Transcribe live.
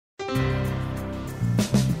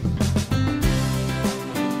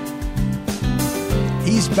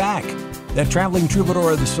He's back. That traveling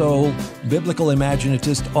troubadour of the soul, biblical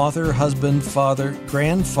imaginativist, author, husband, father,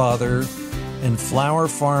 grandfather, and flower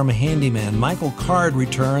farm handyman, Michael Card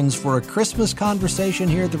returns for a Christmas conversation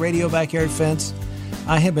here at the Radio Backyard Fence.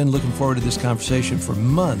 I have been looking forward to this conversation for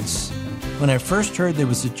months. When I first heard there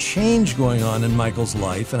was a change going on in Michael's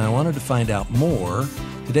life, and I wanted to find out more,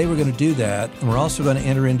 today we're going to do that, and we're also going to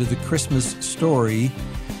enter into the Christmas story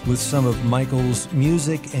with some of Michael's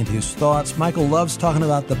music and his thoughts. Michael loves talking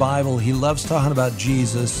about the Bible. He loves talking about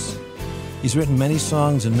Jesus. He's written many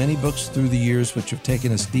songs and many books through the years which have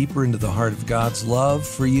taken us deeper into the heart of God's love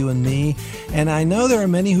for you and me. And I know there are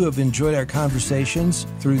many who have enjoyed our conversations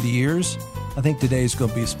through the years. I think today is going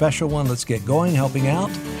to be a special one. Let's get going, helping out.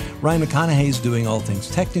 Ryan McConaughey is doing all things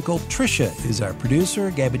technical. Trisha is our producer.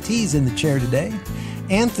 Gabby T's in the chair today.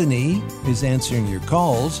 Anthony is answering your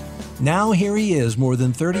calls. Now here he is, more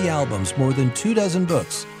than 30 albums, more than 24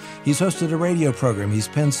 books. He's hosted a radio program. He's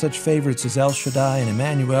penned such favorites as El Shaddai and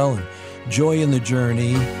Emmanuel and Joy in the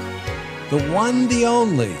Journey. The one, the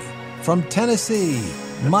only, from Tennessee,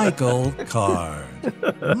 Michael Card.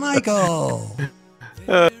 Michael.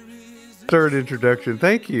 Third introduction.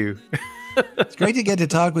 Thank you. It's great to get to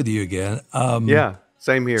talk with you again. Yeah,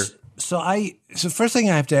 same here. So first thing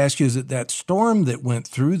I have to ask you is that storm that went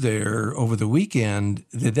through there over the weekend,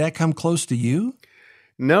 did that come close to you?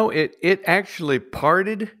 No, it actually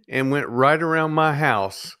parted and went right around my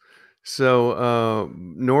house. So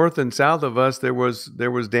north and south of us there was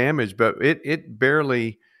damage, but it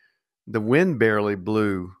barely, the wind barely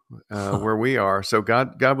blew where we are. So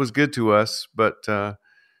God was good to us, but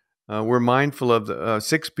we're mindful of the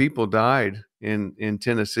 6 people died in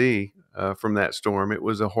Tennessee from that storm. It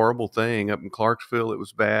was a horrible thing. Up in Clarksville, it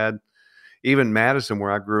was bad. Even Madison,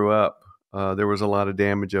 where I grew up, there was a lot of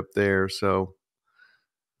damage up there. So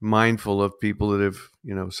mindful of people that have,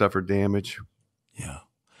 suffered damage. Yeah.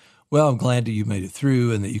 Well, I'm glad that you made it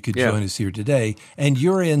through and that you could join us here today. And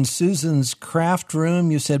you're in Susan's craft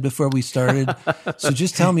room, you said before we started. So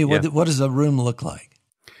just tell me, what does a room look like?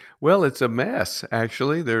 Well, it's a mess,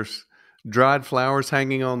 actually. There's dried flowers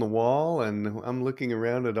hanging on the wall, and I'm looking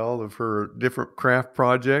around at all of her different craft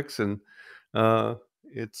projects, and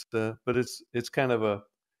it's kind of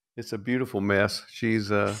it's a beautiful mess. She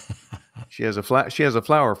has a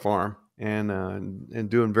flower farm and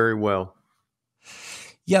doing very well.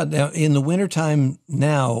 Yeah. Now, in the wintertime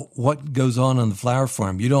now, what goes on the flower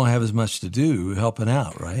farm? You don't have as much to do helping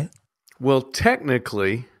out, right? Well,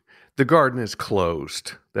 technically, the garden is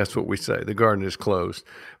closed. That's what we say. The garden is closed.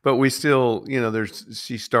 But we still,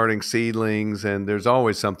 she's starting seedlings, and there's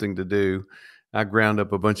always something to do. I ground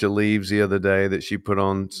up a bunch of leaves the other day that she put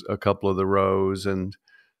on a couple of the rows, and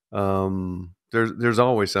there's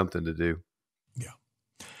always something to do. Yeah.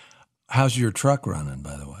 How's your truck running,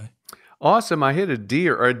 by the way? Awesome. I hit a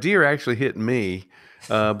deer, or a deer actually hit me,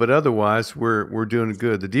 but otherwise we're doing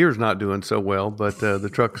good. The deer's not doing so well, but the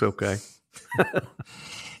truck's okay.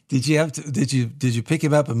 Did you pick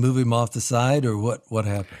him up and move him off the side, or what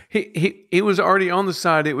happened? He was already on the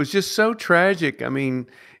side. It was just so tragic. I mean,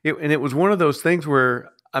 it was one of those things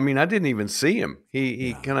where, I didn't even see him.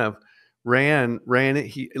 He kind of ran it.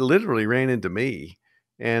 He literally ran into me.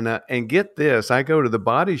 And get this, I go to the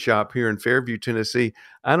body shop here in Fairview, Tennessee.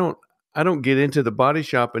 I don't get into the body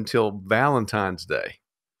shop until Valentine's Day.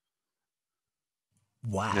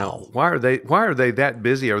 Wow. Now, why are they that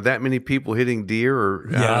busy? Are that many people hitting deer? Or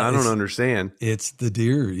I don't understand. It's the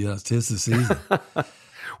deer. Yeah, it's the season.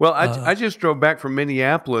 Well, I just drove back from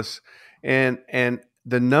Minneapolis, and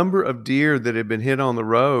the number of deer that had been hit on the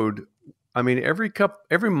road.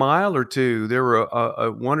 Every mile or two, there were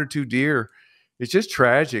a 1 or 2 deer. It's just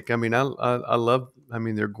tragic. I love.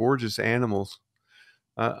 They're gorgeous animals.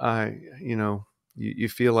 You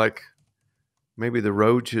feel like maybe the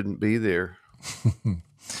road shouldn't be there.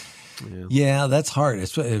 Yeah, that's hard. We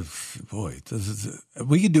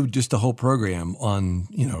could do just a whole program on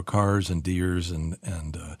cars and deers and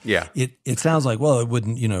it sounds like, well, it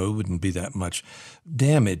wouldn't be that much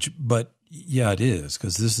damage, but yeah, it is,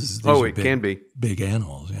 because can be big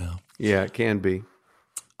animals. Yeah, it can be.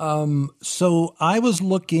 So I was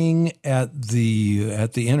looking at the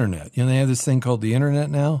internet. They have this thing called the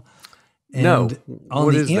internet now. And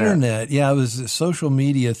on the internet, it was a social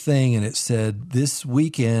media thing, and it said this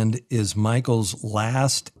weekend is Michael's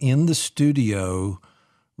last in the studio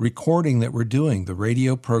recording that we're doing. The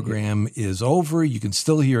radio program is over. You can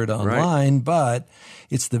still hear it online, but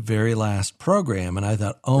it's the very last program. And I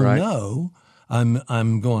thought, no,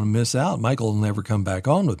 I'm going to miss out. Michael will never come back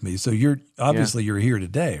on with me. So you're here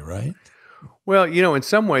today, right? Well, in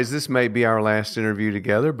some ways this may be our last interview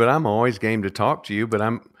together, but I'm always game to talk to you. But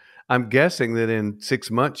I'm I'm guessing that in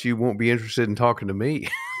 6 months you won't be interested in talking to me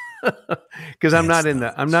because I'm That's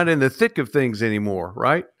not in the thick of things anymore,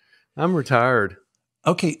 right? I'm retired.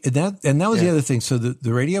 Okay, and that was the Yeah. other thing. So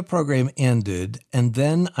the radio program ended, and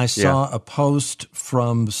then I Yeah. saw a post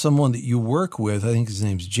from someone that you work with. I think his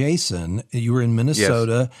name's Jason. You were in Yes.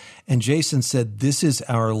 Minnesota, and Jason said, "This is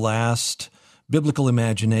our last biblical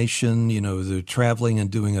imagination. You know, the traveling and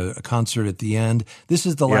doing a concert at the end. This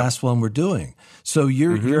is the Yep. last one we're doing." So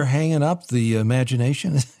you're Mm-hmm. you're hanging up the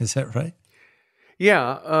imagination. Is that right?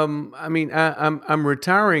 Yeah, I mean, I'm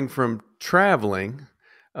retiring from traveling.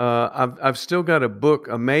 I've still got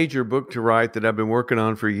a major book to write that I've been working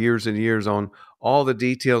on for years and years on all the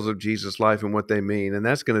details of Jesus' life and what they mean, and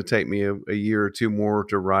that's going to take me a year or two more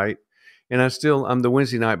to write. And I'm the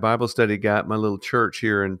Wednesday night Bible study guy at my little church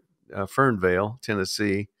here in Fernvale,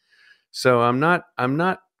 Tennessee. So I'm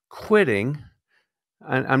not quitting.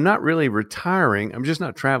 I'm not really retiring. I'm just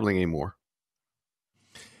not traveling anymore.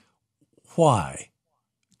 Why?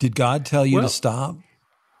 Did God tell you to Well, stop?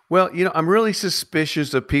 Well, I'm really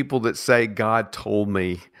suspicious of people that say God told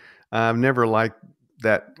me. I've never liked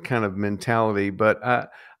that kind of mentality, but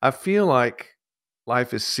I feel like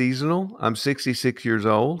life is seasonal. I'm 66 years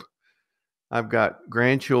old. I've got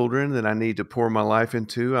grandchildren that I need to pour my life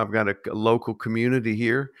into. I've got a local community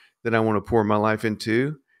here that I want to pour my life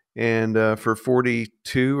into. And for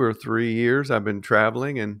 42 or 3 years, I've been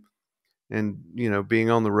traveling and being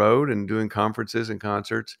on the road and doing conferences and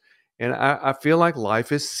concerts. And I feel like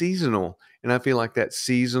life is seasonal, and I feel like that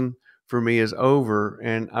season for me is over.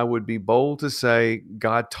 And I would be bold to say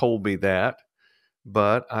God told me that,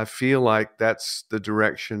 but I feel like that's the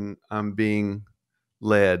direction I'm being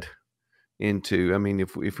led into. I mean,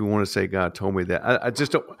 if we want to say God told me that, I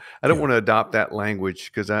just don't. I don't Yeah. want to adopt that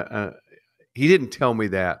language because He didn't tell me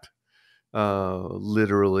that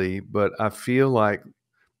literally, but I feel like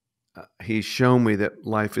He's shown me that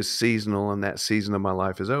life is seasonal and that season of my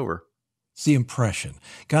life is over. It's the impression.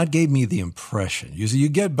 God gave me the impression. You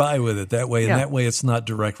get by with it that way, and Yeah. that way it's not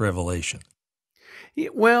direct revelation.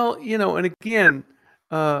 Well, and again,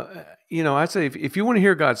 I say if you want to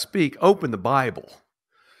hear God speak, open the Bible,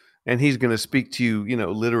 and He's going to speak to you,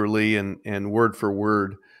 literally and word for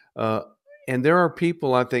word. Uh, and there are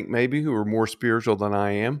people I think maybe who are more spiritual than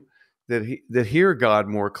I am that hear God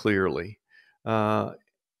more clearly.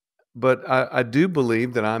 But I do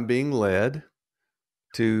believe that I'm being led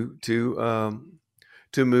to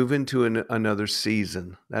move into another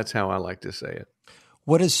season. That's how I like to say it.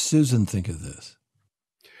 What does Susan think of this?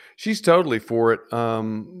 She's totally for it.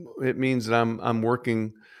 It means that I'm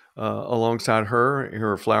working alongside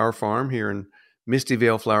her flower farm here in Misty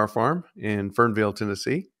Vale Flower Farm in Fernvale,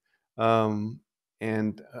 Tennessee, and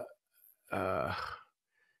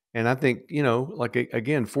I think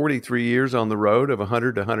again, 43 years on the road of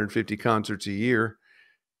 100 to 150 concerts a year.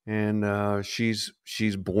 And she's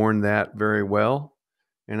borne that very well,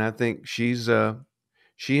 and I think she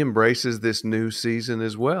embraces this new season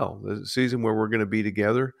as well, the season where we're going to be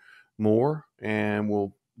together more, and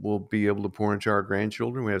we'll be able to pour into our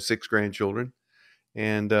grandchildren. We have 6 grandchildren,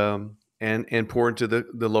 and pour into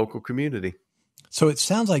the local community. So it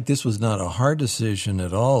sounds like this was not a hard decision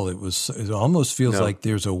at all. It almost feels No. like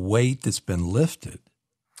there's a weight that's been lifted.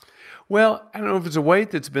 Well, I don't know if it's a weight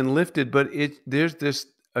that's been lifted, but there's this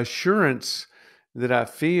assurance that I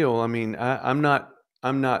feel. I mean, I'm not,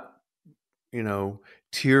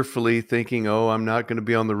 tearfully thinking, "Oh, I'm not going to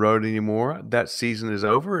be on the road anymore." That season is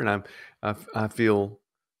over, and I feel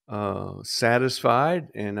satisfied,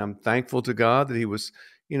 and I'm thankful to God that He was,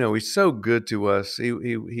 He's so good to us.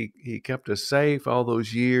 He kept us safe all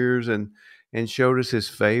those years, and showed us His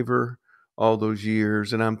favor all those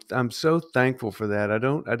years, and I'm so thankful for that. I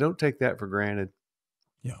don't take that for granted.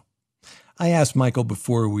 Yeah. I asked Michael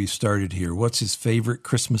before we started here, what's his favorite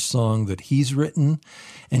Christmas song that he's written?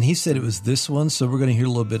 And he said it was this one. So we're going to hear a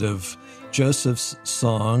little bit of Joseph's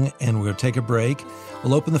song, and we're going to take a break.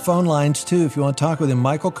 We'll open the phone lines too if you want to talk with him.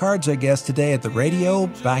 Michael Card's our guest today at the Radio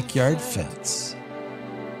Backyard Fence.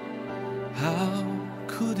 How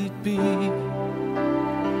could it be?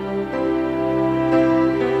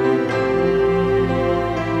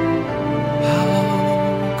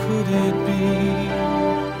 How could it be?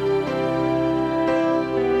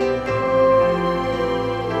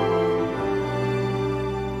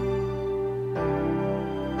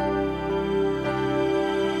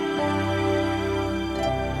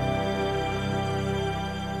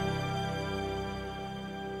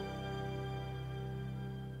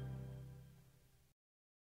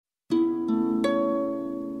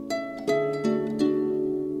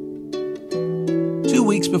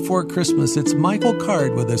 Weeks before Christmas, it's Michael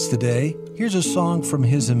Card with us today Here's a song from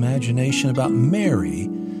his imagination about Mary,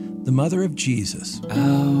 the mother of Jesus.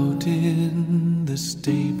 Out in the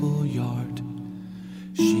stable yard,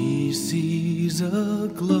 she sees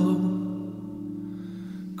a glow.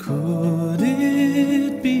 Could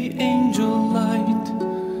it be angel light?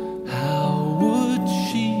 How would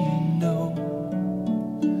she know?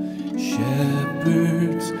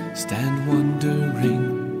 Shepherds stand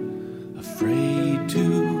wondering, afraid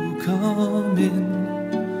to come in.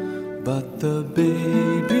 But the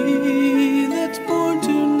baby that's born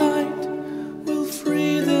tonight will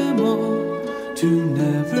free them all to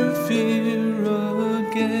never fear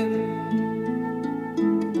again.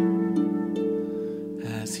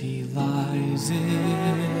 As he lies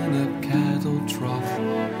in a cattle trough,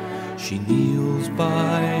 she kneels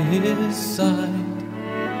by his side.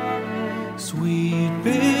 Sweet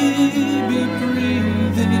baby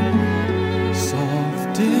breathing,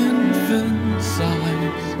 soft infant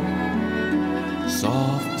sighs,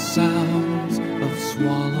 soft sounds of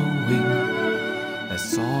swallowing as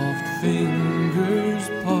soft fingers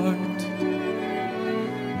part.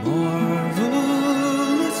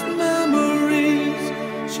 Marvelous memories,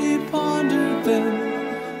 she pondered them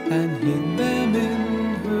and hid them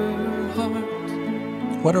in her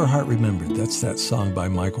heart. What Her Heart Remembered. That's that song by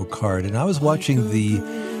Michael Card. And I was watching the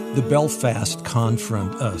Belfast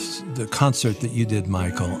the concert that you did,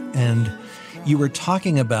 Michael, and you were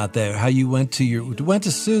talking about that, how you went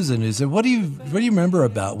to Susan. You said, what do you remember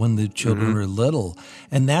about when the children were little?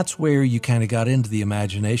 And that's where you kind of got into the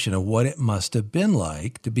imagination of what it must have been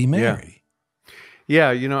like to be Mary.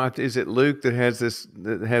 Yeah, is it Luke that has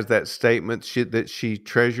that statement that she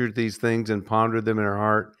treasured these things and pondered them in her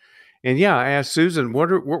heart? And yeah, I asked Susan,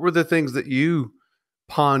 what were the things that you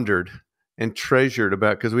pondered and treasured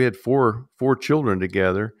about? Because we had four children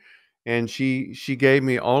together, and she gave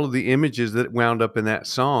me all of the images that wound up in that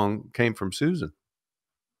song came from Susan.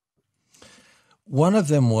 One of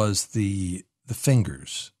them was the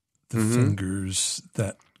fingers, fingers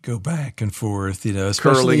that go back and forth,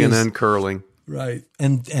 curling and uncurling. Right,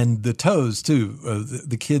 and the toes too.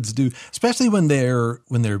 The kids do, especially when they're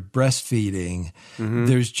breastfeeding.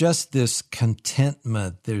 There's just this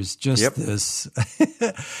contentment. There's just this,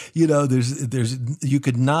 there's you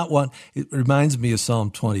could not want. It reminds me of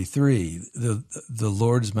Psalm 23. The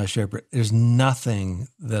Lord is my shepherd. There's nothing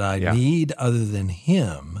that I need other than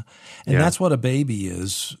Him, and that's what a baby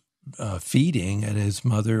is feeding at his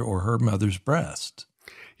mother or her mother's breast.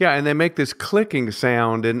 Yeah, and they make this clicking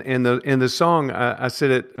sound, and in the song, I said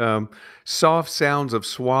it, soft sounds of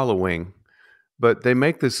swallowing, but they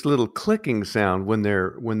make this little clicking sound when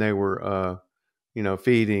they were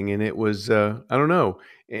feeding, and it was I don't know,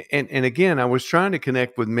 and again, I was trying to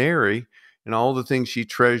connect with Mary and all the things she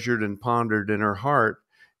treasured and pondered in her heart,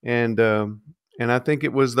 and I think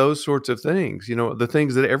it was those sorts of things, the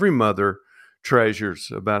things that every mother treasures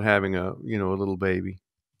about having a little baby.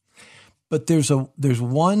 But there's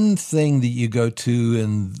one thing that you go to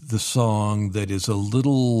in the song that is a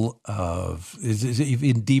little is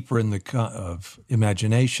even deeper in the of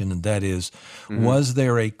imagination, and that is, was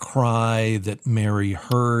there a cry that Mary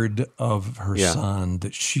heard of her son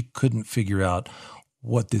that she couldn't figure out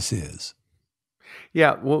what this is?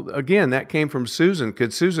 Yeah, well, again, that came from Susan,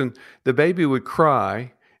 because Susan, the baby would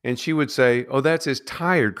cry, and she would say, "Oh, that's his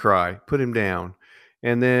tired cry. Put him down."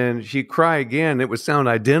 And then she'd cry again. It would sound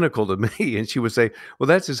identical to me. And she would say, "Well,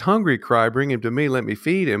 that's his hungry cry. Bring him to me. Let me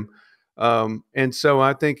feed him." And so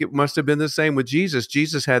I think it must have been the same with Jesus.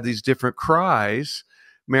 Jesus had these different cries.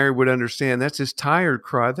 Mary would understand, that's his tired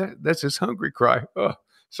cry. That's his hungry cry. Oh,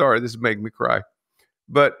 sorry, this is making me cry.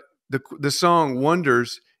 But the song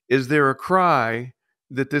wonders, is there a cry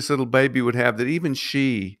that this little baby would have that even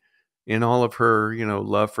she, in all of her,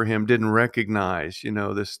 love for him, didn't recognize,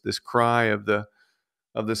 this cry of the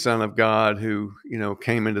Son of God who,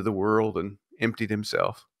 came into the world and emptied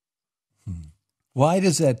himself. Why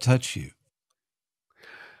does that touch you?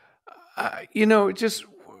 Just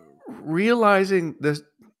realizing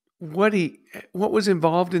what was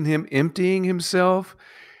involved in him emptying himself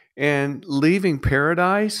and leaving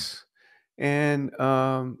paradise and,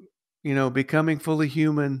 becoming fully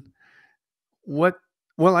human. There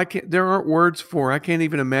aren't words for, I can't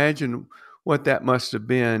even imagine what that must have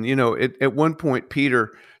been. At one point,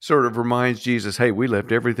 Peter sort of reminds Jesus, "Hey, we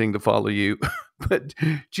left everything to follow you." But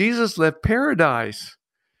Jesus left paradise.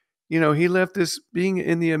 He left this being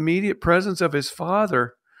in the immediate presence of his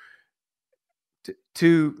Father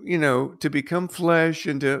to become flesh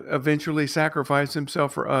and to eventually sacrifice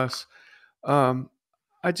himself for us. There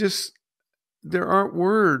aren't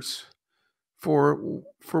words for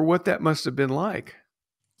what that must have been like.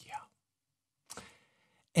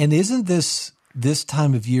 And isn't this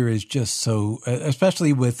time of year is just so,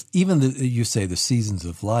 especially with even you say the seasons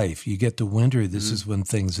of life, you get to winter, this is when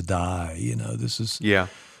things die, this is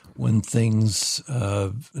when things,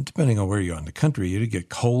 depending on where you are in the country, you get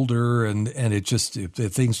colder and it just, if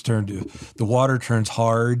things the water turns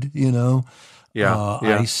hard,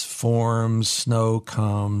 ice forms, snow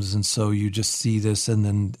comes. And so you just see this. And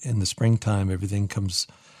then in the springtime, everything comes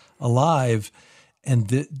alive.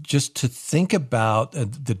 And just to think about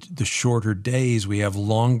the shorter days, we have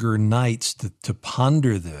longer nights to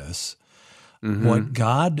ponder this, what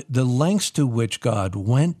God, the lengths to which God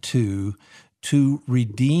went to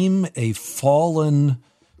redeem a fallen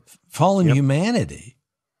humanity.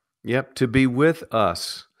 Yep, to be with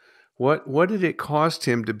us. What did it cost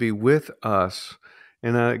him to be with us?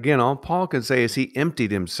 And again, all Paul can say is he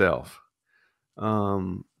emptied himself.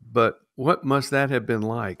 But what must that have been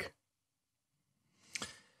like?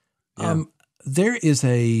 Yeah. There's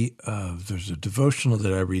a devotional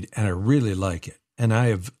that I read, and I really like it. And I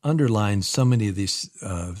have underlined so many of these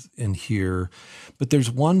in here. But there's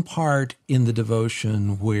one part in the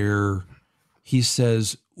devotion where he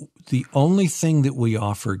says, the only thing that we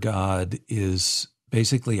offer God is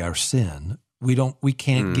basically our sin. We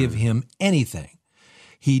can't give him anything.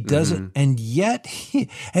 He doesn't, and yet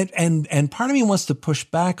and part of me wants to push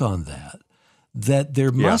back on that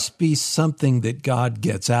there must be something that God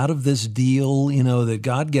gets out of this deal, that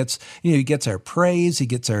God gets, he gets our praise, he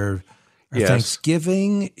gets our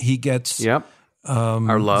thanksgiving, he gets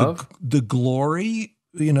our love, the glory,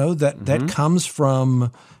 that comes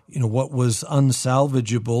from, what was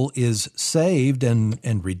unsalvageable is saved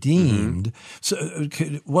and redeemed. So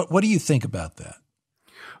what do you think about that?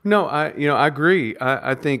 No, I agree.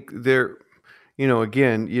 I think there,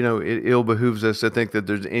 again, it ill behooves us to think that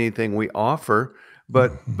there's anything we offer,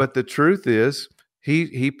 but the truth is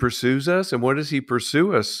he pursues us. And what does he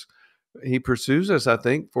pursue us? He pursues us, I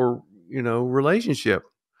think, for, relationship.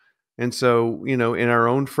 And so, in our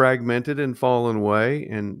own fragmented and fallen way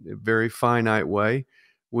and very finite way,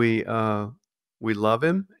 we love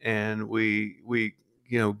him and we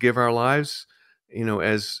give our lives,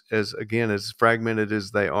 as fragmented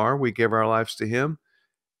as they are, we give our lives to him.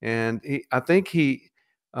 And I think the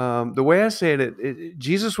way I say it,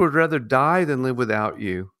 Jesus would rather die than live without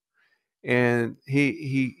you. And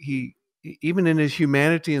he even in his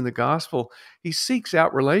humanity in the gospel, he seeks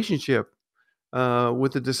out relationship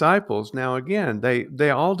with the disciples. Now, again, they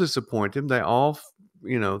all disappoint him. They all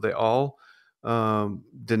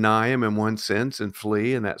deny him in one sense and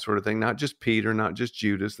flee and that sort of thing. Not just Peter, not just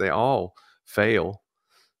Judas. They all fail.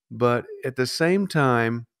 But at the same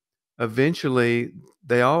time, eventually,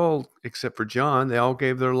 they all, except for John, they all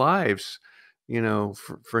gave their lives,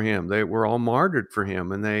 for him. They were all martyred for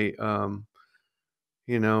him, and they,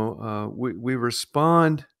 we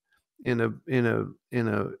respond in a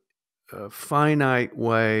finite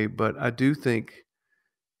way. But I do think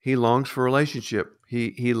he longs for relationship.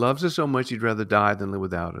 He loves us so much he'd rather die than live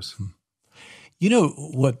without us.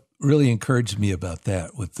 What really encouraged me about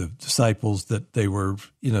that with the disciples, that they were,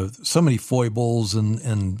 so many foibles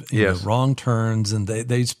and wrong turns, and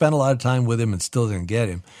they spent a lot of time with him and still didn't get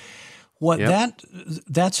him.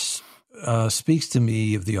 That speaks to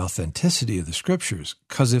me of the authenticity of the scriptures.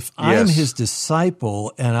 Because if I'm his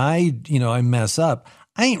disciple and I mess up,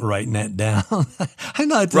 I ain't writing that down. I'm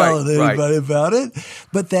not telling anybody about it.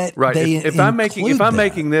 But that if I'm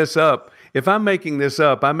making this up,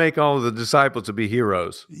 I make all of the disciples to be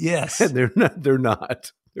heroes. Yes. They're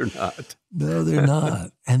not. No, they're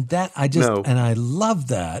not. And that and I love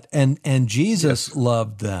that. And Jesus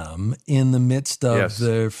loved them in the midst of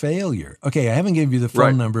their failure. Okay, I haven't given you the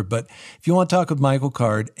phone number, but if you want to talk with Michael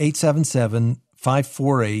Card,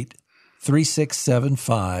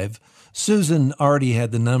 877-548-3675. Susan already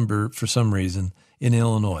had the number for some reason in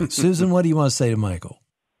Illinois. Susan, what do you want to say to Michael?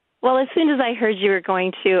 Well, as soon as I heard you were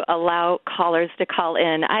going to allow callers to call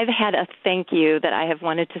in, I've had a thank you that I have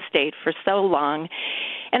wanted to state for so long.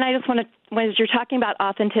 And I just want to, when you're talking about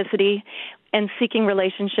authenticity and seeking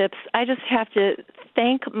relationships, I just have to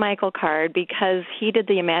thank Michael Card because he did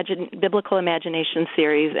the Biblical Imagination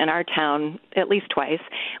series in our town at least twice.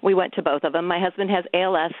 We went to both of them. My husband has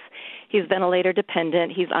ALS. He's ventilator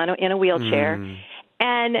dependent. He's in a wheelchair.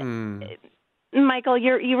 And Michael,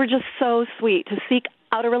 you were just so sweet to seek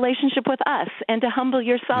out a relationship with us and to humble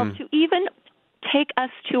yourself to even take us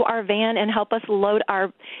to our van and help us load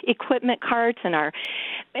our equipment carts and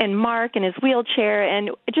Mark in his wheelchair.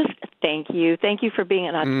 And just thank you. Thank you for being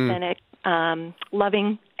an authentic,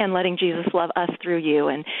 loving, and letting Jesus love us through you.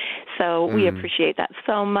 And so we appreciate that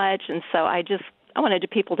so much. And so I wanted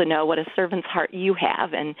people to know what a servant's heart you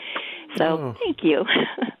have. And So thank you.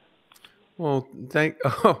 Well,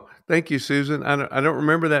 thank you, Susan. I don't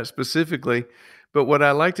remember that specifically, but what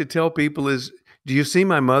I like to tell people is, do you see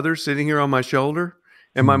my mother sitting here on my shoulder?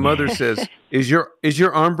 And my mother says, "Is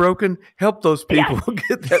your arm broken? Help those people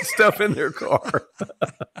get that stuff in their car."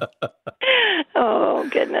 Oh,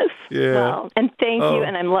 goodness. Yeah. Well, and thank you.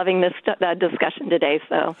 And I'm loving this discussion today.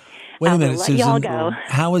 So wait a minute, let Susan. y'all go.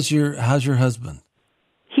 How's your husband?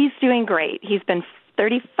 He's doing great. He's been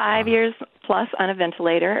 35 years plus on a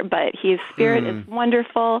ventilator, but his spirit is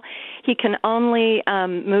wonderful. He can only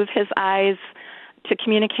move his eyes to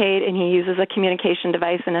communicate, and he uses a communication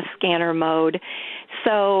device in a scanner mode.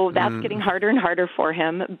 So that's getting harder and harder for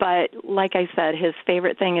him. But like I said, his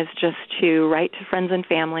favorite thing is just to write to friends and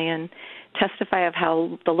family and testify of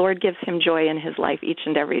how the Lord gives him joy in his life each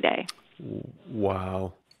and every day.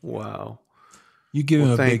 Wow. You give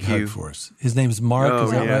him a big hug for us. His name is Mark.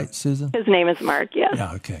 Is that right, Susan? His name is Mark, yes.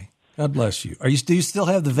 Yeah, okay. God bless you. Do you still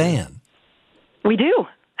have the van? We do.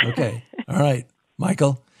 Okay. All right.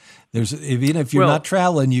 Michael, even if you're not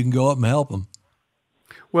traveling, you can go up and help him.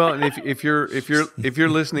 Well, and if you're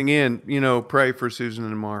listening in, pray for Susan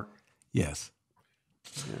and Mark. Yes.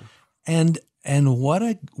 Yeah. And what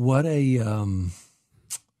a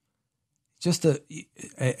just a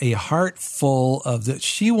heart full of that.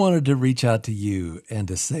 She wanted to reach out to you and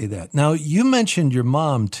to say that. Now, you mentioned your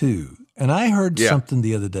mom too, and I heard something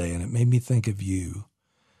the other day, and it made me think of you.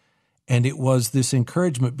 And it was this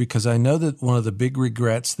encouragement, because I know that one of the big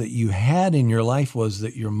regrets that you had in your life was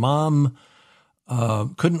that your mom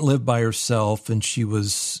couldn't live by herself, and she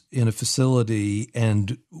was in a facility,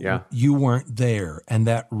 and you weren't there. And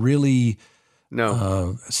that really,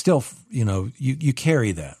 still, you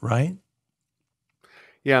carry that, right?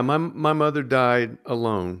 Yeah, my mother died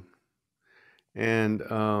alone, and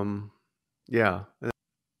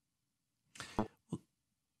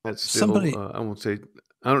that's still, somebody. I won't say.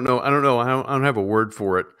 I don't know. I don't have a word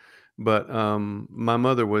for it, but my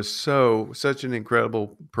mother was such an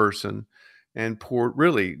incredible person, and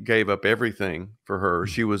really gave up everything for her.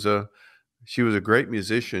 She was a great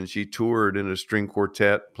musician. She toured in a string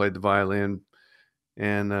quartet, played the violin,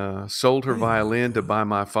 and sold her violin to buy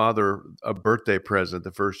my father a birthday present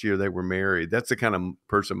the first year they were married. That's the kind of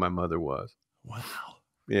person my mother was. Wow.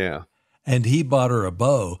 Yeah. And he bought her a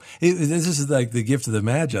bow. This is like the gift of the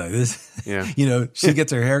Magi. She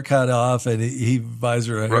gets her hair cut off, and he buys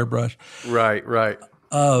her a hairbrush. Right.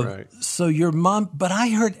 So your mom, but I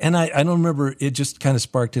heard, and I don't remember, it just kind of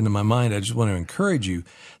sparked into my mind. I just want to encourage you.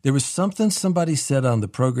 There was something somebody said on the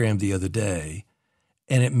program the other day,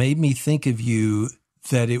 and it made me think of you,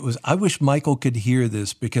 that it was, I wish Michael could hear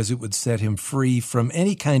this, because it would set him free from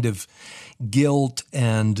any kind of guilt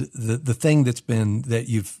and the thing that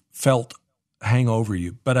you've felt hang over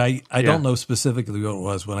you. But I don't know specifically what it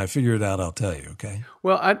was. When I figure it out, I'll tell you, okay?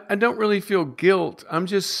 Well, I don't really feel guilt. I'm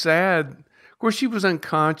just sad. Of course, she was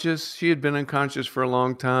unconscious. She had been unconscious for a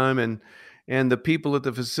long time, and the people at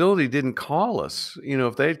the facility didn't call us.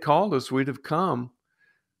 If they had called us, we'd have come.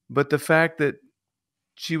 But the fact that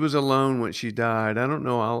she was alone when she died, I don't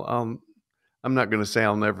know. I'm not going to say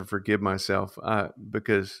I'll never forgive myself,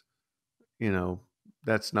 because,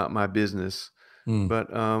 that's not my business.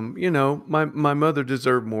 But, my mother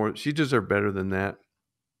deserved more. She deserved better than that.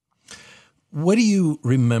 What do you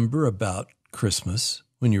remember about Christmas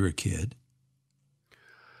when you were a kid?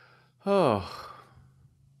 Oh,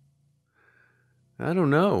 I don't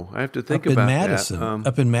know. I have to think about Madison. that.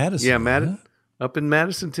 Up in Madison. Yeah, up in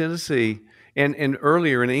Madison, Tennessee. And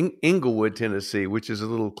earlier in Englewood, Tennessee, which is a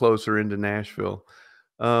little closer into Nashville.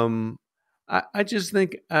 I just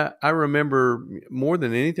think I remember, more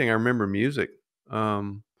than anything, I remember music.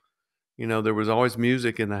 There was always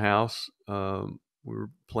music in the house. We were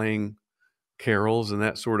playing carols and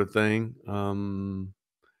that sort of thing. I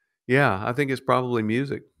think it's probably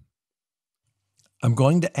music. I'm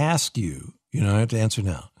going to ask you, I have to answer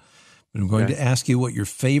now, but I'm going to ask you what your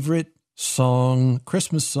favorite song,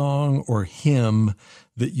 Christmas song or hymn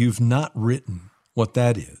that you've not written, what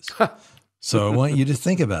that is. So I want you to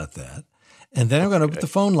think about that. And then I'm going to open the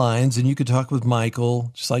phone lines, and you could talk with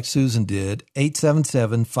Michael, just like Susan did,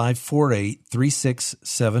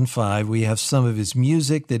 877-548-3675. We have some of his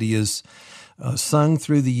music that he has sung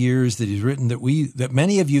through the years, that he's written, that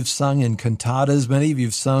many of you have sung in cantatas, many of you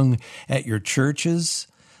have sung at your churches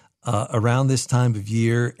around this time of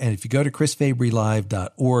year. And if you go to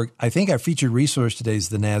chrisfabrylive.org, I think our featured resource today is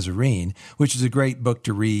The Nazarene, which is a great book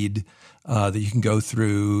to read that you can go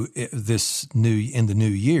through in the new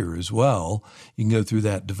year as well. You can go through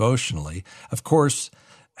that devotionally. Of course,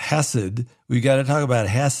 Hesed, we got to talk about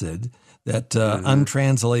Hesed, that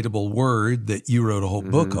untranslatable word that you wrote a whole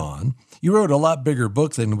book on. You wrote a lot bigger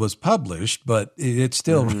book than was published, but it's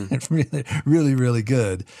still really, really, really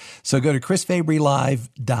good. So go to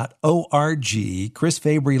chrisfabrylive.org,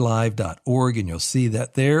 chrisfabrylive.org, and you'll see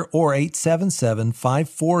that there, or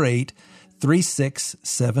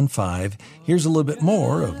 877-548-3675. Here's a little bit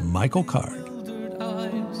more of Michael Card.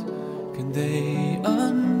 Eyes, can they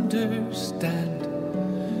understand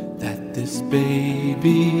that this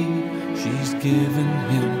baby she's given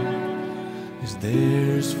him is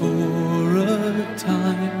theirs for a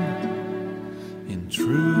time? In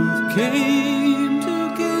truth came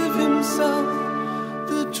to give himself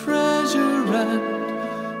the treasure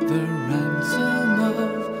and the ransom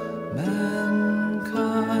of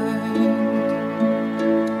mankind.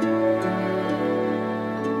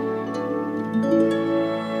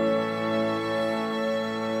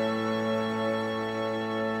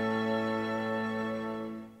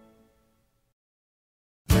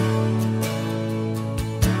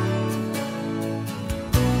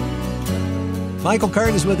 Michael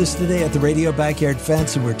Card is with us today at the Radio Backyard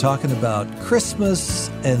Fence, and we're talking about Christmas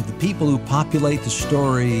and the people who populate the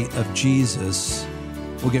story of Jesus.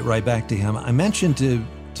 We'll get right back to him. I mentioned to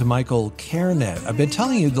Michael CareNet. I've been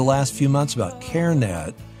telling you the last few months about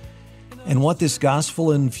CareNet and what this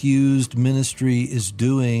gospel-infused ministry is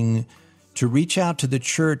doing to reach out to the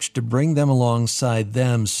church, to bring them alongside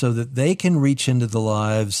them so that they can reach into the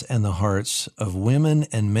lives and the hearts of women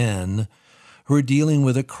and men who are dealing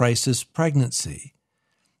with a crisis pregnancy.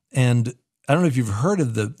 And I don't know if you've heard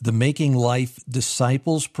of the Making Life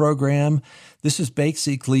Disciples program. This is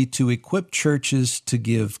basically to equip churches to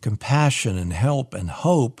give compassion and help and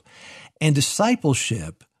hope and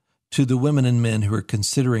discipleship to the women and men who are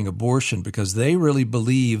considering abortion, because they really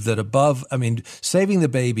believe that saving the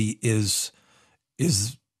baby is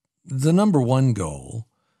the number one goal.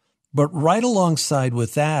 But right alongside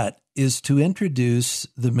with that is to introduce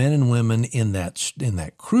the men and women in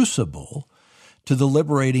that crucible to the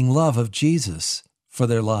liberating love of Jesus for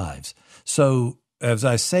their lives. So, as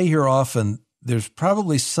I say here often, there's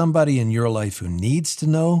probably somebody in your life who needs to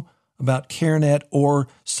know about CareNet, or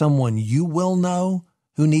someone you will know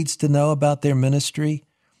who needs to know about their ministry.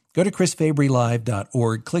 Go to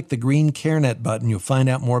chrisfabrylive.org, click the green CareNet button. You'll find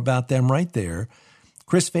out more about them right there.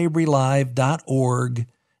 chrisfabrylive.org,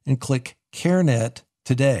 and click CareNet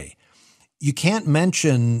today. You can't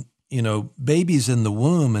mention, babies in the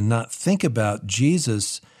womb and not think about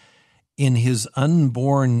Jesus in his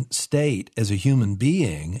unborn state as a human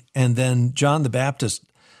being, and then John the Baptist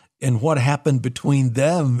and what happened between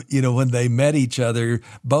them, when they met each other,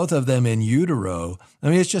 both of them in utero. I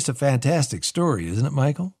mean, it's just a fantastic story, isn't it,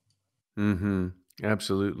 Michael? Mm-hmm.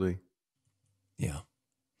 Absolutely. Yeah.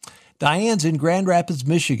 Diane's in Grand Rapids,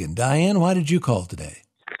 Michigan. Diane, why did you call today?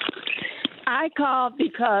 I called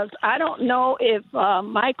because I don't know if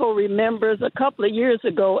Michael remembers a couple of years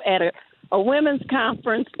ago at a women's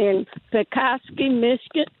conference in Pekoske,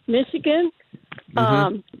 Michigan.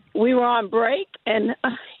 We were on break, and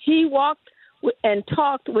he walked and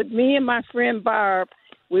talked with me and my friend Barb.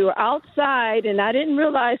 We were outside, and I didn't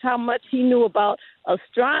realize how much he knew about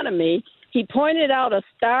astronomy. He pointed out a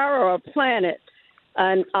star or a planet,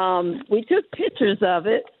 and we took pictures of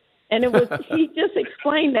it. And he just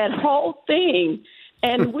explained that whole thing.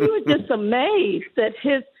 And we were just amazed at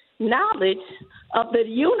his knowledge of the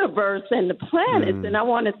universe and the planets. And I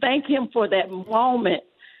want to thank him for that moment.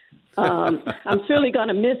 I'm surely going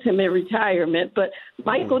to miss him in retirement. But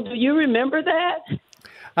Michael, do you remember that?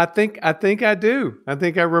 I think I do. I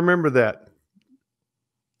think I remember that.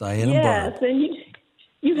 Diane yes, and and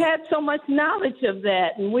you had so much knowledge of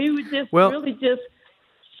that. And we were just really just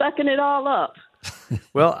sucking it all up.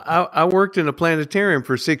 Well, I worked in a planetarium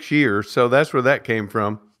for 6 years, so that's where that came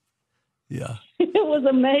from. Yeah. It was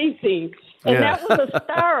amazing. And that was a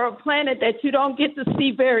star or a planet that you don't get to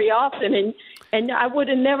see very often. And I would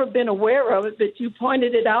have never been aware of it, but you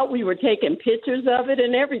pointed it out. We were taking pictures of it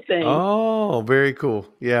and everything. Oh, very cool.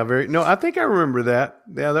 Yeah, no, I think I remember that.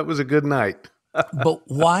 Yeah, that was a good night. But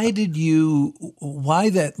why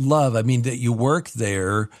that love? I mean, that you work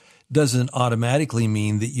there doesn't automatically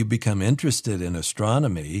mean that you become interested in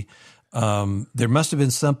astronomy. There must have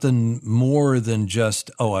been something more than just,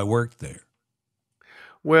 I worked there.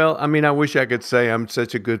 Well, I mean, I wish I could say I'm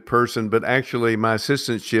such a good person, but actually my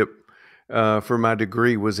assistantship for my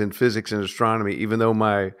degree was in physics and astronomy, even though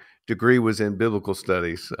my degree was in biblical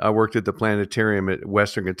studies. I worked at the planetarium at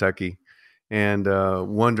Western Kentucky, and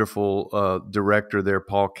wonderful director there,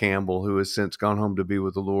 Paul Campbell, who has since gone home to be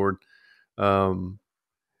with the Lord. No,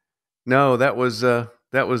 that was a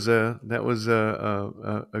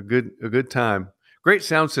good time. great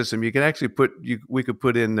sound system. You could actually we could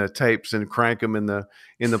put in tapes and crank them in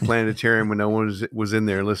the planetarium when no one was in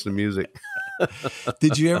there and listen to music.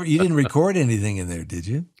 You didn't record anything in there, did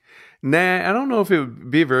you? Nah, I don't know if it would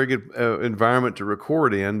be a very good environment to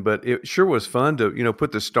record in, but it sure was fun to,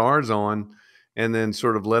 put the stars on and then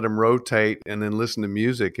sort of let them rotate and then listen to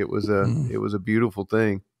music. It was a beautiful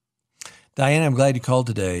thing. Diane, I'm glad you called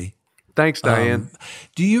today. Thanks, Diane.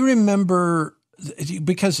 Do you remember,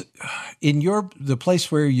 because in the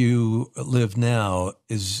place where you live now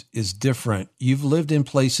is different. You've lived in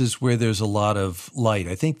places where there's a lot of light.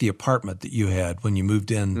 I think the apartment that you had when you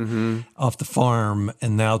moved in off the farm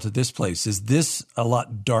and now to this place, is this a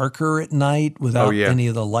lot darker at night without any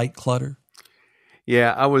of the light clutter?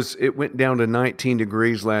 Yeah, it went down to 19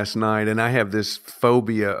 degrees last night, and I have this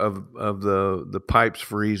phobia of the pipes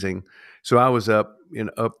freezing. So I was up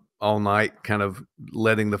all night, kind of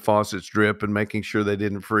letting the faucets drip and making sure they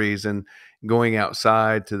didn't freeze, and going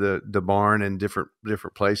outside to the barn and different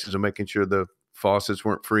places and making sure the faucets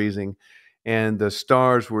weren't freezing. And the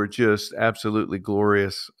stars were just absolutely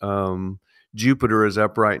glorious. Jupiter is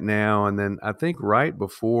up right now, and then I think right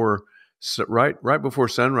before sunrise,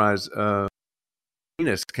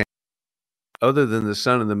 Venus came. Other than the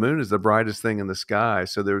sun and the moon, is the brightest thing in the sky.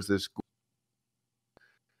 So there's this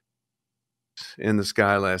in the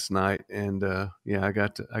sky last night, and I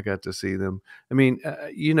got to see them. I mean,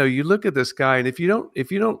 you look at the sky, and if you don't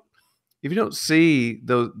see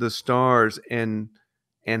the stars and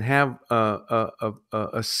have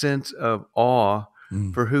a sense of awe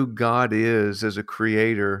for who God is as a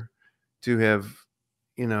creator, to have,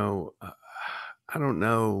 I don't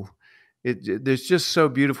know. It's just so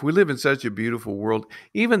beautiful. We live in such a beautiful world.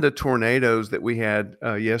 Even the tornadoes that we had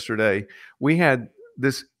yesterday, we had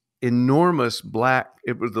this enormous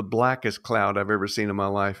it was the blackest cloud I've ever seen in my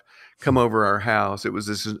life, come over our house. It was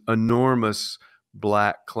this enormous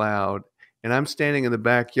black cloud. And I'm standing in the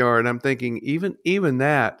backyard and I'm thinking, even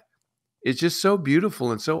that, it's just so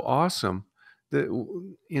beautiful and so awesome that,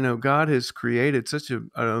 God has created such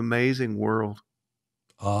an amazing world.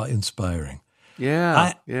 Awe-inspiring.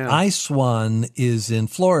 Yeah. Iswan is in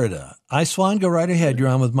Florida. Iswan, go right ahead. You're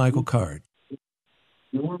on with Michael Card.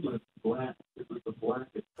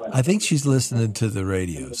 I think she's listening to the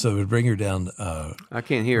radio, so we'll bring her down. I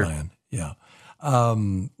can't hear. Ryan. Yeah.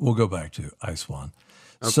 We'll go back to Iswan.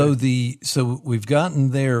 Okay. So we've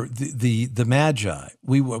gotten there. The Magi.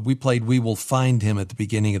 We played "We Will Find Him" at the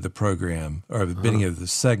beginning of the program, or the beginning of the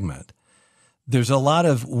segment. There's a lot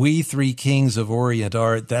of "We Three Kings of Orient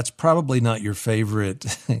Art." That's probably not your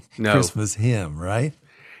favorite Christmas hymn, right?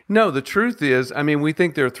 No, the truth is, we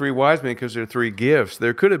think there are three wise men because there are three gifts.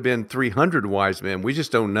 There could have been 300 wise men. We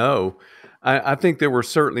just don't know. I think there were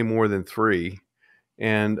certainly more than three.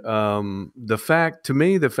 And the fact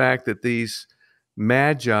that these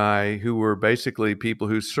Magi, who were basically people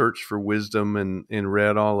who searched for wisdom and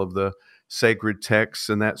read all of the sacred texts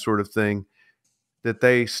and that sort of thing, that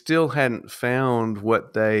they still hadn't found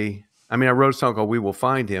what I wrote a song called "We Will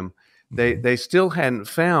Find Him." They still hadn't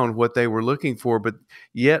found what they were looking for, but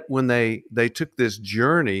yet when they took this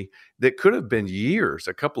journey that could have been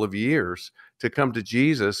a couple of years to come to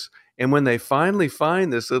Jesus, and when they finally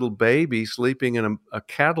find this little baby sleeping in a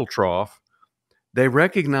cattle trough, they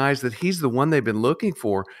recognize that he's the one they've been looking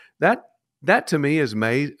for. That to me is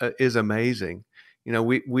amazing.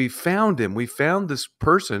 We found him. We found this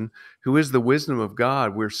person who is the wisdom of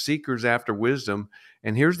God. We're seekers after wisdom.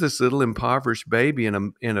 And here's this little impoverished baby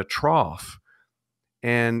in a trough.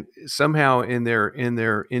 And somehow in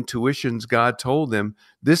their intuitions, God told them,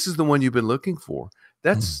 this is the one you've been looking for.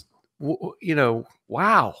 That's,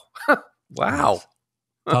 wow. Wow.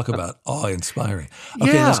 Talk about awe-inspiring.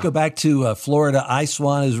 Okay, Let's go back to Florida.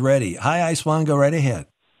 Iswan is ready. Hi, Iswan. Go right ahead.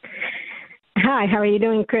 Hi, how are you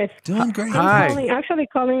doing, Chris? Doing great. Hi. I'm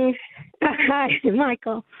calling. Hi,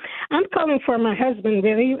 Michael. I'm calling for my husband,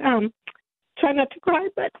 really. Try not to cry,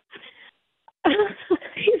 but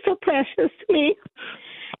he's so precious to me.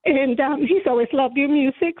 And he's always loved your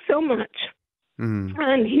music so much. Mm.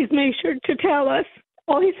 And he's made sure to tell us,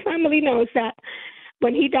 all his family knows, that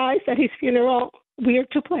when he dies at his funeral, we are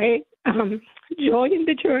to play Joy in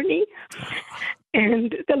the Journey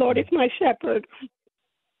and The Lord is My Shepherd.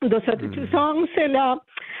 Those are the two songs. And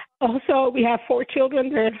also, we have 4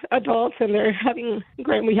 children. They're adults, and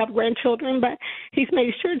we have grandchildren. But he's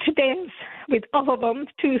made sure to dance with all of them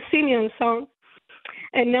to Simeon songs.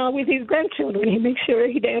 And now with his grandchildren, he makes sure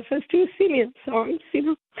he dances to Simeon songs,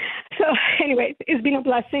 So anyway, it's been a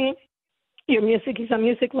blessing. Your music, he's a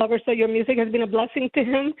music lover, so your music has been a blessing to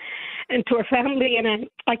him and to our family. And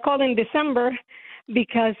I called in December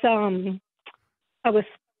because I was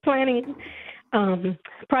planning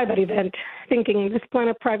private event, thinking let's plan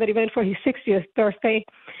a private event for his 60th birthday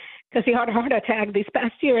because he had a heart attack this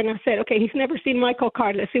past year. And I said, okay, he's never seen Michael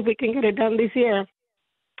Card. Let's see if we can get it done this year.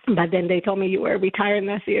 But then they told me you were retiring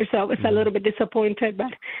last year, so I was a little bit disappointed,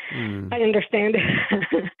 but I understand.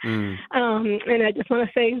 And I just want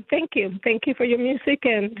to say thank you. Thank you for your music,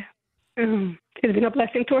 and it's been a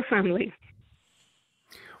blessing to our family.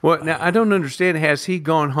 Well, now I don't understand. Has he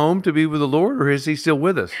gone home to be with the Lord, or is he still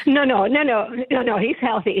with us? No. He's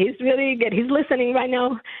healthy. He's really good. He's listening right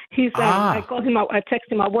now. I call him. I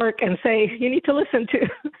text him at work and say, "You need to listen to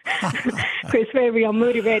Chris Fabry on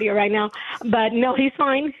Moody Radio right now." But no, he's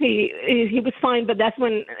fine. He was fine. But that's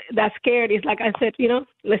when that scared. He's like I said,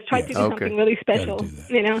 let's try to do something really special.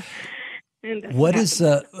 And what is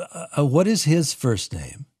his first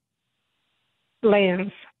name?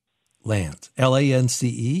 Lance. Lance. Lance?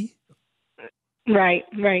 Right.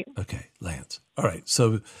 Okay, Lance. All right.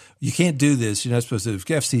 So you can't do this. You're not supposed to. If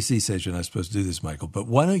FCC says you're not supposed to do this, Michael, but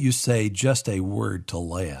why don't you say just a word to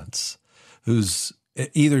Lance, who's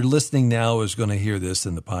either listening now or is going to hear this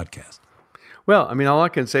in the podcast? Well, I mean, all I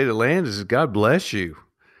can say to Lance is God bless you.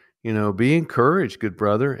 Be encouraged, good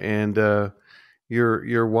brother. And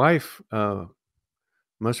your wife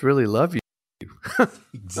must really love you.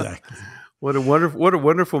 Exactly. What a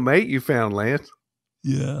wonderful mate you found, Lance.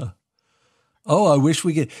 Yeah. Oh, I wish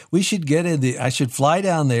we should get I should fly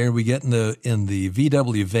down there. We get in the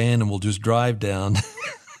VW van and we'll just drive down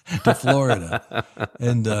to Florida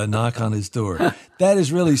and knock on his door. That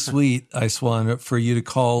is really sweet, Iswan, for you to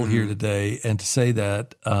call here today and to say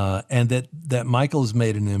that, and that Michael has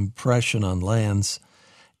made an impression on Lance.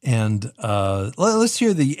 And let's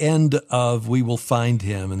hear the end of We Will Find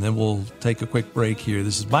Him, and then we'll take a quick break here.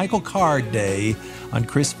 This is Michael Card Day on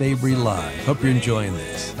Chris Fabry Live. Hope you're enjoying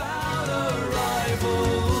this.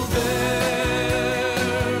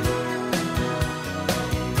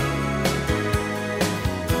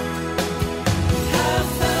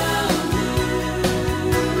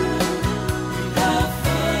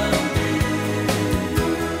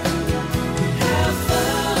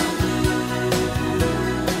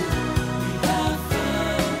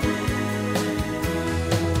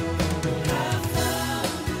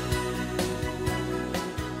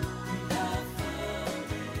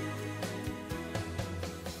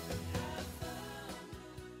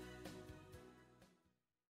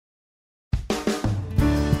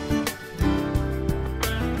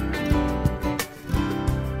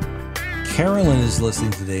 Carolyn is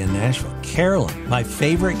listening today in Nashville. Carolyn, my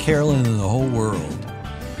favorite Carolyn in the whole world,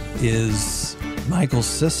 is Michael's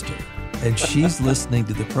sister, and she's listening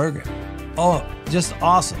to the program. Oh, just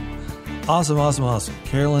awesome. Awesome.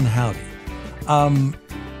 Carolyn, howdy.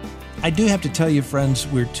 I do have to tell you, friends,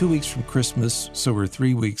 we're 2 weeks from Christmas, so we're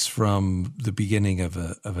 3 weeks from the beginning of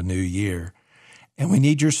a new year. And we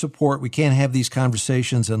need your support. We can't have these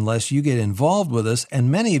conversations unless you get involved with us, and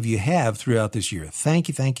many of you have throughout this year. Thank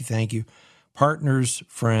you. Partners,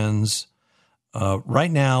 friends.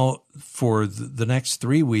 Right now, for the next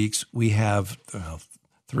 3 weeks, we have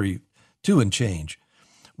 2 and change.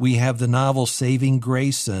 We have the novel Saving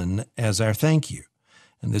Grayson as our thank you.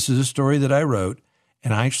 And this is a story that I wrote,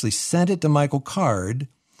 and I actually sent it to Michael Card.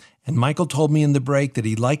 And Michael told me in the break that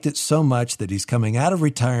he liked it so much that he's coming out of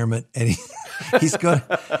retirement and he's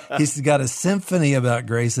got a symphony about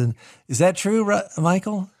Grayson. Is that true,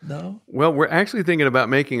 Michael? No? Well, we're actually thinking about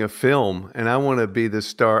making a film, and I want to be the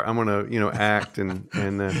star. I want to, act and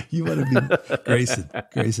you want to be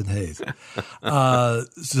Grayson Hayes.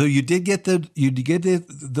 So you did get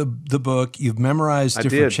the book. You've memorized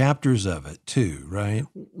different chapters of it too, right?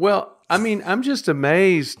 Well, I mean, I'm just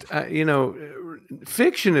amazed.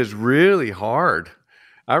 Fiction is really hard.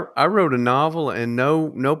 I wrote a novel and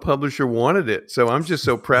no publisher wanted it. So I'm just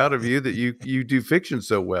so proud of you that you do fiction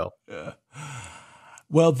so well. Yeah.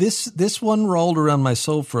 Well, this one rolled around my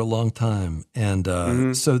soul for a long time.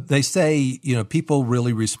 And so they say, people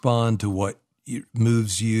really respond to what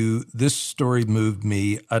moves you. This story moved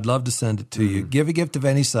me. I'd love to send it to you. Give a gift of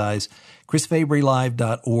any size.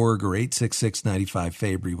 ChrisFabryLive.org or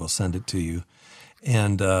 866-95-FABRY will send it to you.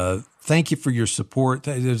 And thank you for your support.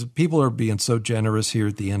 People are being so generous here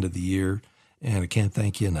at the end of the year, and I can't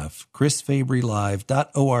thank you enough.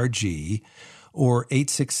 ChrisFabryLive.org or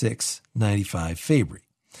 866-95-FABRY.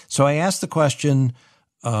 So I asked the question,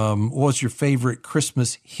 what was your favorite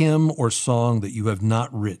Christmas hymn or song that you have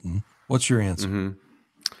not written? What's your answer?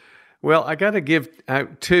 Well, I got to give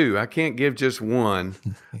 2. I can't give just one.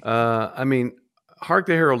 I mean, Hark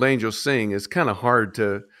the Herald Angels Sing is kind of hard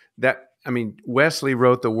to that. I mean, Wesley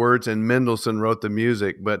wrote the words and Mendelssohn wrote the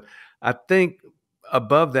music, but I think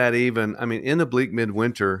above that even, I mean, In the Bleak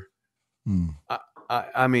Midwinter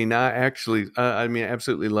I mean, I mean,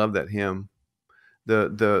 absolutely love that hymn.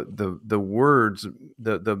 The words,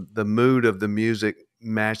 the mood of the music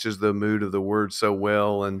matches the mood of the words so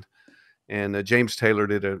well, and James Taylor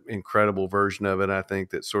did an incredible version of it. I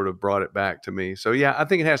think that sort of brought it back to me. So yeah, I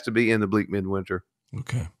think it has to be In the Bleak Midwinter.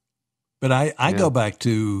 Okay, but I go back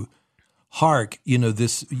to Hark.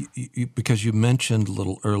 This because you mentioned a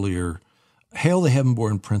little earlier. Hail the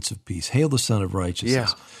heaven-born Prince of Peace. Hail the Son of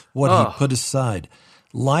Righteousness. What he put aside.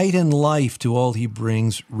 Light and life to all he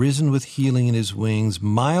brings, risen with healing in his wings.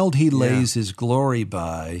 Mild he lays his glory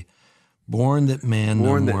by, born that men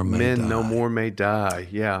no more may die.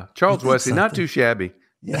 Yeah. Charles Wesley, not too shabby.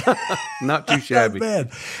 Yeah. Not too shabby. Not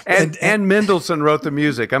bad. And Mendelssohn wrote the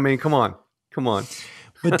music. I mean, come on.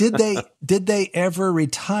 But did they ever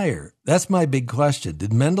retire? That's my big question.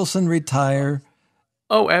 Did Mendelssohn retire?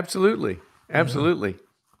 Oh, absolutely. Absolutely.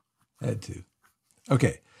 Had to.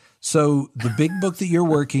 Okay. So the big book that you're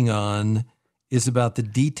working on is about the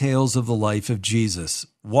details of the life of Jesus.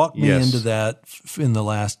 Walk me into that in the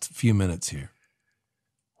last few minutes here.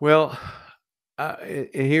 Well,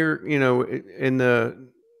 here,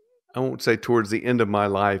 I won't say towards the end of my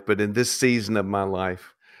life, but in this season of my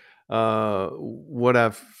life, what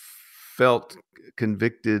I've felt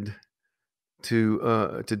convicted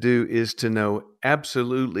to do is to know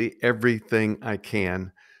absolutely everything I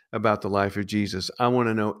can about the life of Jesus. I want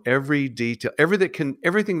to know every detail,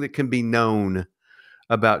 everything that can be known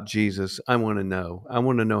about Jesus. I want to know. I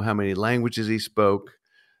want to know how many languages he spoke.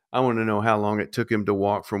 I want to know how long it took him to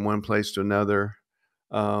walk from one place to another.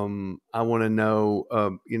 I want to know,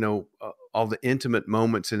 all the intimate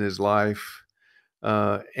moments in his life.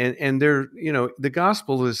 And there, the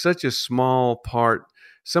gospel is such a small part.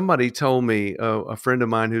 Somebody told me, a friend of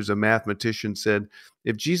mine who's a mathematician said,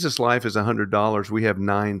 if Jesus' life is $100, we have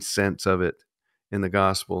 9 cents of it in the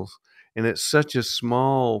Gospels. And it's such a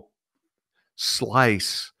small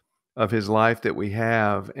slice of his life that we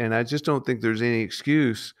have. And I just don't think there's any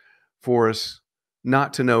excuse for us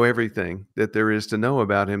not to know everything that there is to know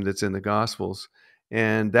about him that's in the Gospels.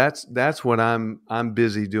 And that's what I'm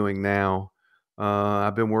busy doing now.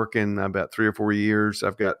 I've been working about 3 or 4 years.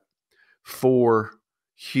 I've got 4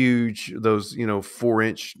 huge, those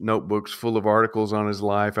 4-inch notebooks full of articles on his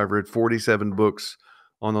life. I've read 47 books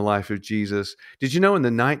on the life of Jesus. Did you know in the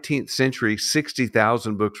 19th century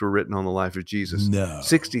 60,000 books were written on the life of Jesus? No.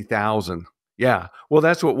 60,000. Yeah. Well,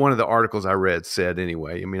 that's what one of the articles I read said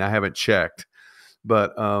anyway. I mean, I haven't checked,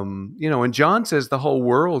 but and John says the whole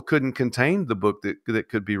world couldn't contain the book that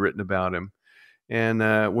could be written about him.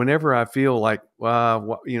 And whenever I feel like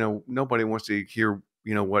nobody wants to hear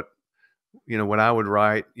what I would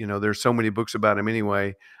write, there's so many books about him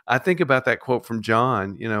anyway. I think about that quote from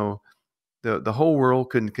John, the whole world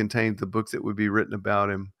couldn't contain the books that would be written about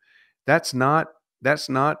him. That's not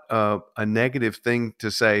a negative thing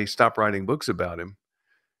to say, stop writing books about him.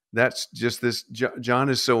 That's just this. John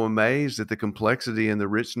is so amazed at the complexity and the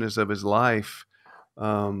richness of his life.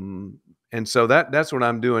 And so that's what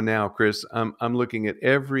I'm doing now, Chris. I'm looking at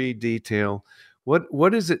every detail.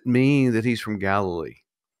 What does it mean that he's from Galilee?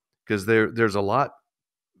 Because there's a lot.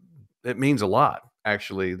 It means a lot,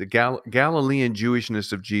 actually. The Galilean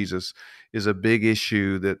Jewishness of Jesus is a big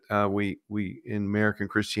issue that we in American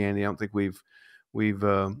Christianity, I don't think we've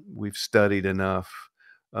studied enough.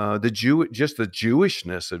 The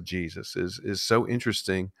Jewishness of Jesus is so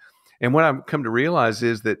interesting, and what I've come to realize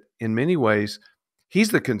is that in many ways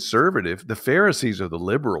he's the conservative. The Pharisees are the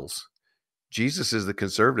liberals. Jesus is the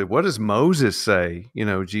conservative. What does Moses say?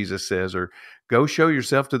 Jesus says, or go show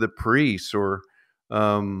yourself to the priests, or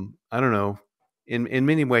I don't know. In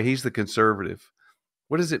many ways, he's the conservative.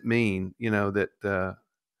 What does it mean? That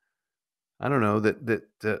I don't know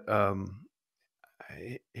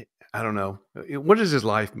I don't know. What does his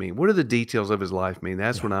life mean? What do the details of his life mean?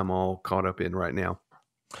 That's what I'm all caught up in right now.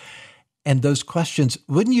 And those questions,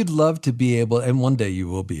 wouldn't you love to be able, and one day you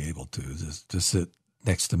will be able to sit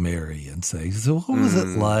next to Mary and say, so what was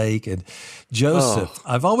it like? And Joseph,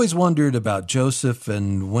 I've always wondered about Joseph,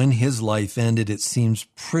 and when his life ended, it seems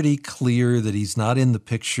pretty clear that he's not in the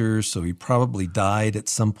picture, so he probably died at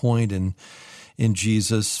some point in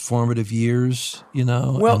Jesus' formative years,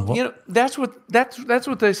 Well, that's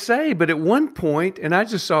what they say. But at one point, and I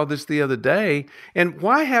just saw this the other day, and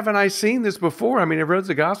why haven't I seen this before? I mean, I've read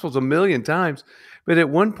the Gospels a million times, but at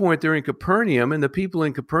one point they're in Capernaum, and the people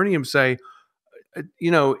in Capernaum say,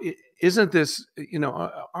 isn't this,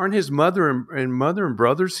 aren't his mother and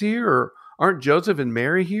brothers here, or aren't Joseph and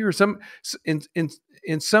Mary here? Or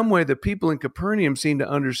in some way, the people in Capernaum seem to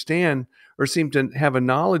understand or seem to have a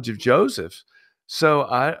knowledge of Joseph. So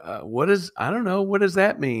I don't know, what does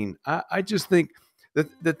that mean? I just think that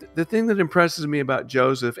the thing that impresses me about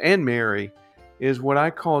Joseph and Mary is what I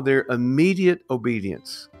call their immediate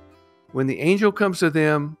obedience. When the angel comes to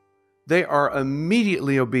them, they are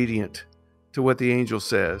immediately obedient to what the angel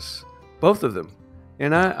says, both of them.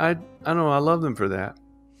 And I don't know, I love them for that.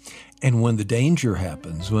 And when the danger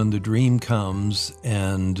happens, when the dream comes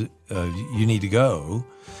and you need to go,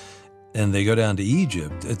 and they go down to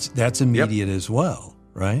Egypt, that's immediate as well,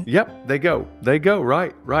 right? Yep, they go,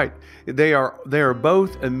 right. They are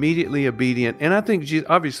both immediately obedient. And I think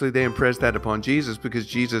obviously they impress that upon Jesus, because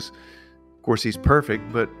Jesus, of course, he's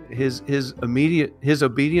perfect, but his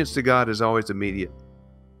obedience to God is always immediate.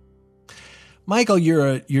 Michael,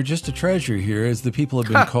 you're just a treasure here, as the people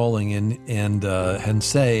have been calling and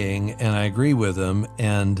saying, and I agree with them.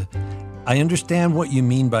 And I understand what you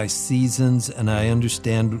mean by seasons, and I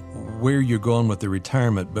understand where you're going with the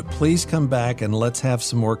retirement. But please come back and let's have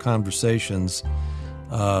some more conversations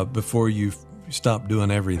before you stop doing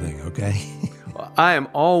everything. Okay? I am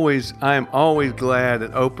always glad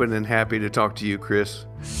and open and happy to talk to you, Chris.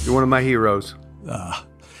 You're one of my heroes.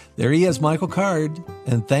 There he is, Michael Card.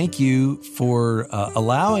 And thank you for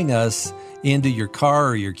allowing us into your car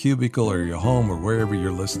or your cubicle or your home or wherever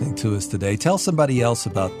you're listening to us today. Tell somebody else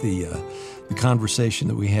about the conversation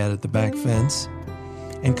that we had at the back fence.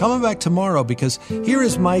 And coming back tomorrow, because here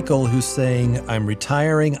is Michael who's saying, I'm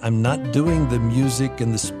retiring. I'm not doing the music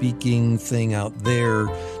and the speaking thing out there,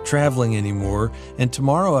 traveling anymore. And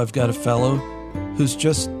tomorrow I've got a fellow who's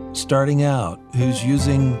just starting out, who's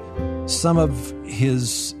using some of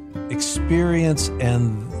his experience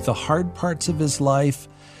and the hard parts of his life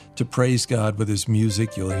to praise God with his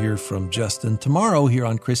music. You'll hear from Justin tomorrow here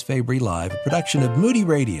on Chris Fabry Live, a production of Moody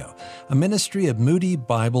Radio, a ministry of Moody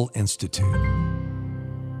Bible Institute.